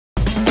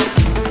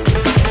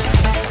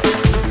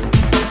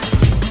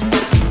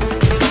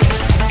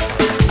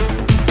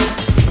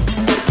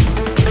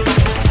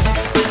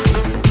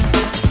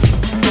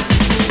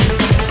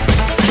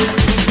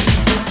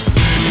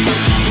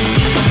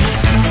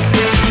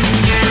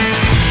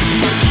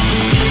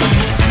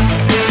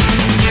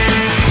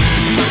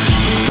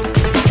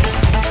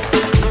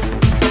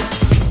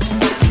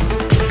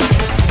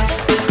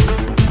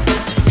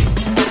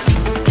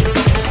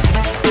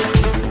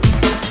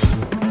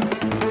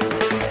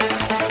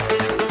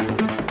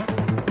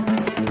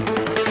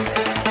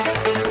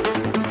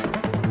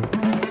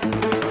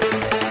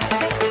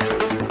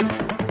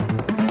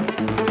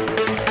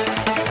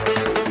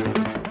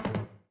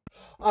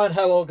And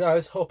hello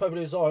guys, hope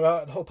everybody's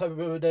alright and hope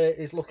everybody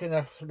is looking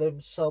after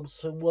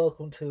themselves, and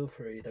welcome to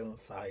Freedom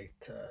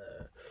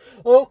Fighter.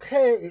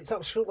 Okay, it's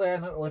absolutely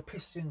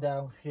pissing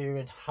down here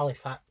in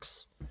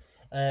Halifax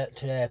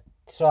today,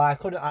 so I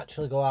couldn't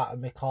actually go out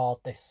and record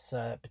this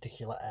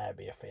particular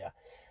area for you.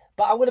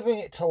 But I'm going to bring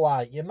it to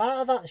light. You might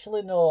have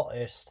actually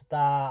noticed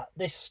that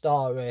this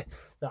story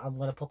that I'm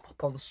going to pop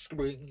up on the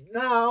screen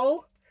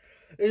now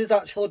is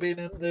actually been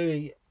in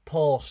the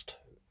post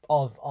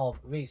of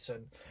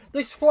recent.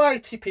 This fly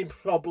tipping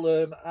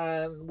problem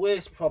and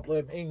waste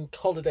problem in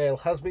Calderdale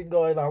has been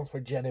going on for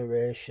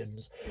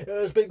generations. It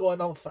has been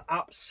going on for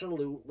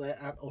absolutely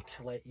and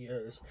utterly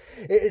years.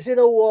 It is an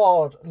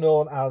award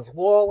known as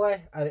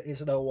Worley, and it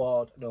is an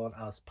award known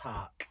as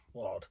Park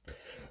Ward.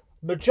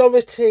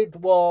 Majority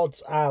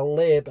wards are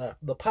Labour.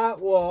 The Park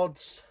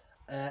wards,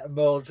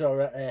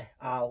 majority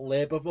are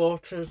Labour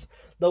voters.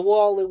 The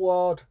Worley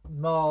ward,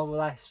 more or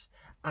less,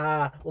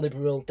 are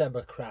Liberal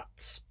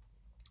Democrats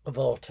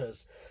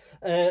voters.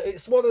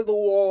 It's one of the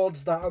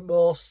wards that are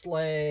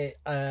mostly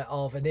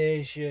of an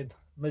Asian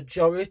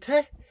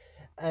majority,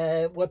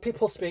 where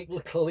people speak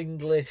little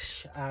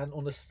English and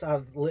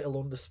understand little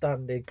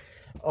understanding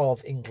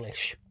of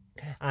English.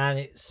 And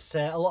it's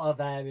a lot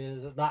of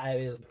areas, that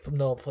area is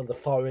known for the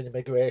foreign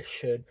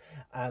immigration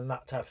and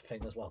that type of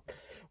thing as well.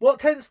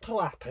 What tends to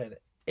happen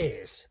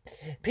is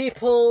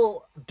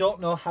people don't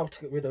know how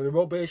to get rid of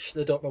rubbish,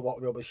 they don't know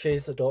what rubbish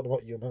is, they don't know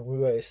what human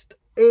waste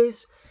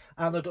is,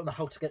 and they don't know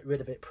how to get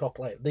rid of it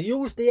properly. They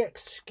use the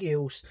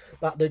excuse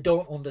that they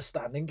don't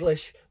understand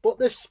English, but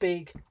they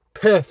speak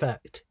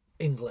perfect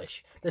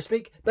English. They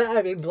speak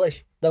better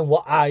English than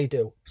what I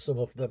do, some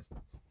of them.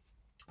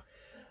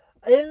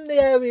 In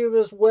the area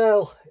as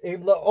well,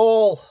 in the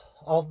all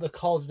of the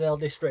Calderdale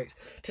district,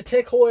 to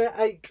take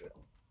away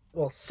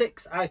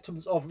 6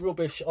 items of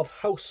rubbish of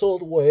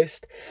household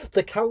waste,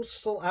 the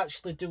council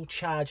actually do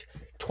charge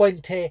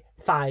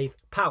 £25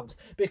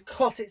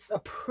 because it's a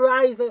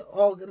private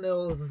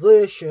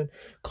organisation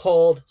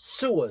called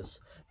Sewers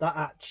that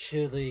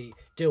actually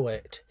do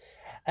it.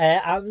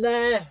 And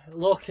they're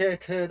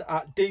located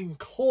at Dean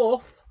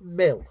Clough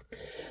Mill.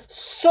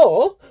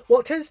 So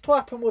what tends to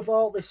happen with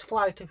all this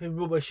fly tipping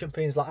rubbish and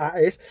things like that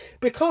is,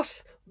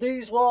 because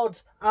these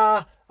wards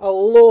are a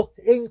low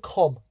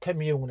income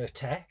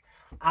community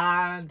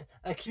and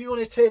a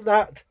community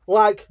that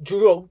like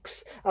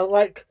drugs and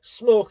like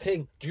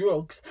smoking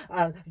drugs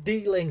and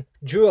dealing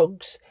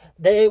drugs,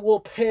 they will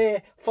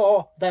pay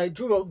for their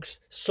drugs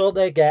so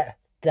they get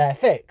their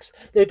fix.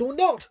 They do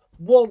not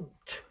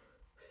want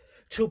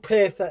to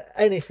pay for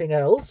anything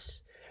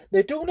else.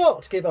 They do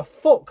not give a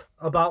fuck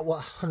about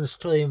what happens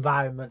to the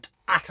environment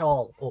at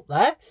all up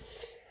there,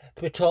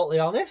 to be totally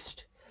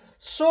honest.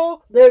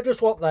 So they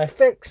just want their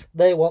fix,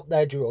 they want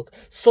their drug.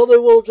 So they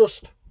will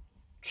just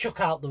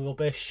chuck out the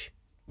rubbish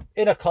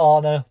in a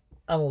corner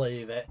and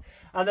leave it.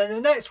 And then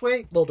the next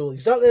week they'll do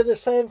exactly the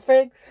same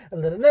thing.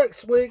 And then the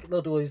next week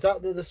they'll do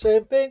exactly the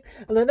same thing.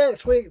 And the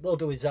next week they'll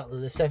do exactly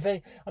the same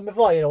thing. And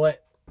before you know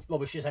it,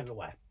 rubbish is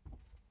everywhere.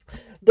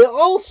 They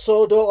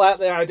also don't like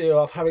the idea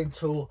of having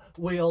to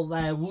wheel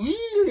their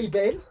wheelie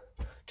bin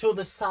to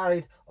the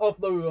side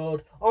of the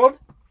road on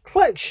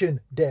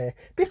collection day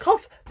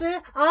because they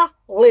are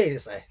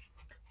lazy.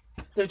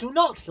 They do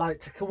not like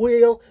to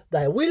wheel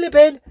their wheelie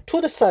bin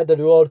to the side of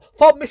the road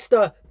for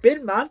Mr.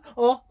 Binman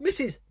or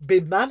Mrs.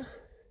 Binman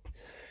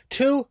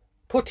to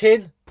put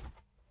in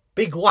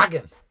big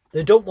wagon.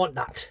 They don't want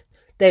that.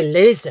 They're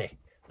lazy.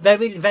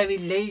 Very, very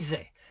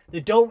lazy. They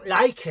don't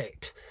like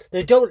it.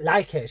 They don't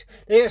like it.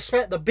 They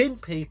expect the bin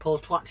people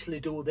to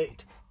actually do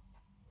it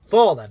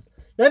for them.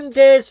 Them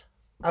days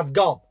have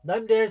gone.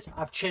 Them days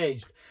have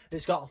changed.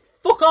 It's got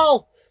fuck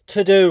all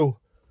to do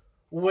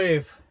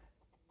with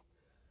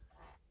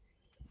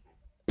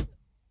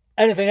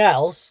anything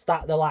else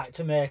that they like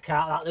to make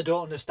out that they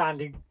don't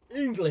understand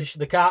English,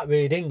 they can't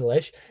read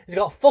English. It's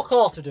got fuck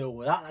all to do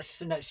with that. That's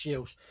just an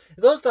excuse.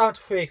 It goes down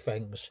to 3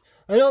 things.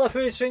 I know what the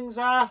 3 things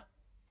are: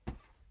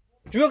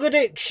 drug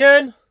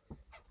addiction,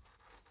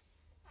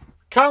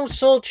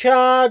 council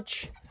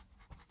charge,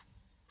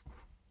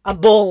 and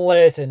bone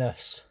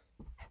laziness.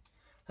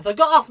 If they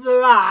got off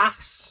their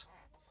ass,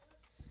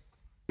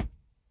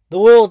 the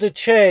world would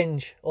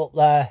change up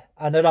there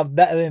and they'd have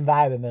better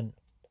environment.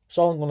 That's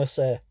all I'm going to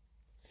say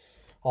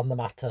on the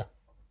matter.